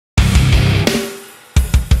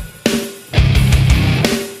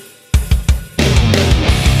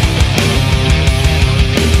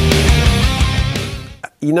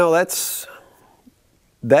You know, has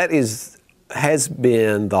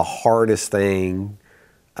been the hardest thing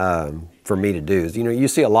for me to do. Is, you know, you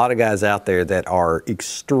see a lot of guys out there that are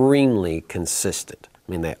extremely consistent.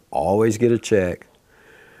 I mean, they always get a check.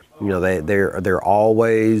 You know, they're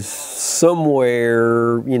always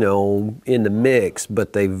somewhere, you know, in the mix,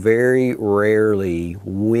 but they very rarely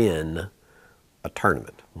win a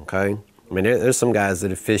tournament, okay? I mean, there's some guys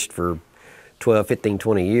that have fished for 12, 15,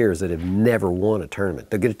 20 years that have never won a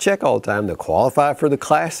tournament. They'll get a check all the time. They'll qualify for the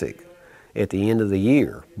Classic at the end of the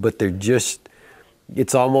year, but they're just,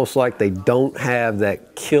 it's almost like they don't have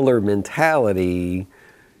that killer mentality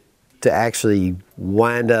to actually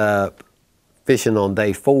wind up fishing on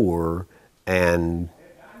day 4 and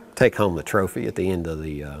take home the trophy at the end of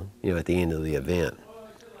the at the end of the event.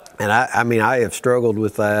 And I mean, I have struggled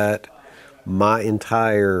with that my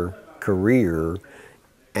entire career,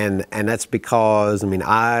 and that's because, I mean,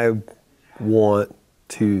 I want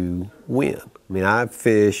to win. I mean, I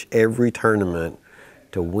fish every tournament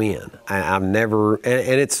to win. I've never,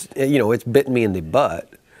 and it's, you know, it's bitten me in the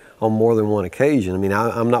butt on more than one occasion. I mean,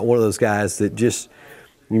 I'm not one of those guys that just,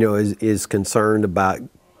 you know, is concerned about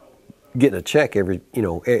getting a check every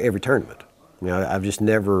tournament. You know, I've just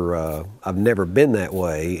never, I've never been that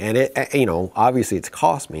way. And it, you know, obviously it's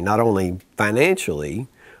cost me, not only financially,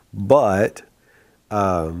 but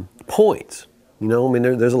points. You know, I mean,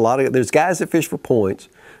 there's guys that fish for points,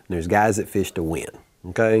 and there's guys that fish to win,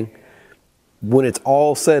 okay? When it's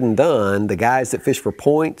all said and done, the guys that fish for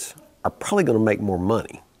points are probably gonna make more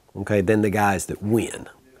money, okay, than the guys that win.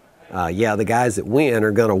 Yeah, the guys that win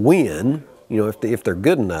are gonna win, you know, if they're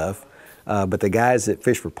good enough, but the guys that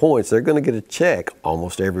fish for points, they're gonna get a check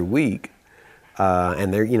almost every week,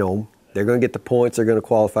 and they're gonna get the points, they're gonna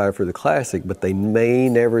qualify for the Classic, but they may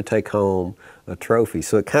never take home a trophy.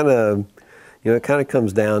 So it kind of, you know, it kind of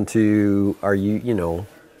comes down to, are you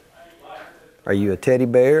a teddy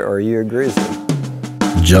bear or are you a grizzly?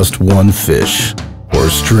 Just one fish or a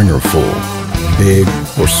stringer full, big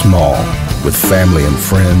or small, with family and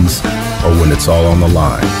friends, or when it's all on the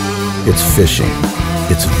line. It's fishing.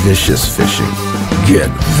 It's vicious fishing. Get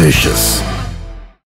vicious.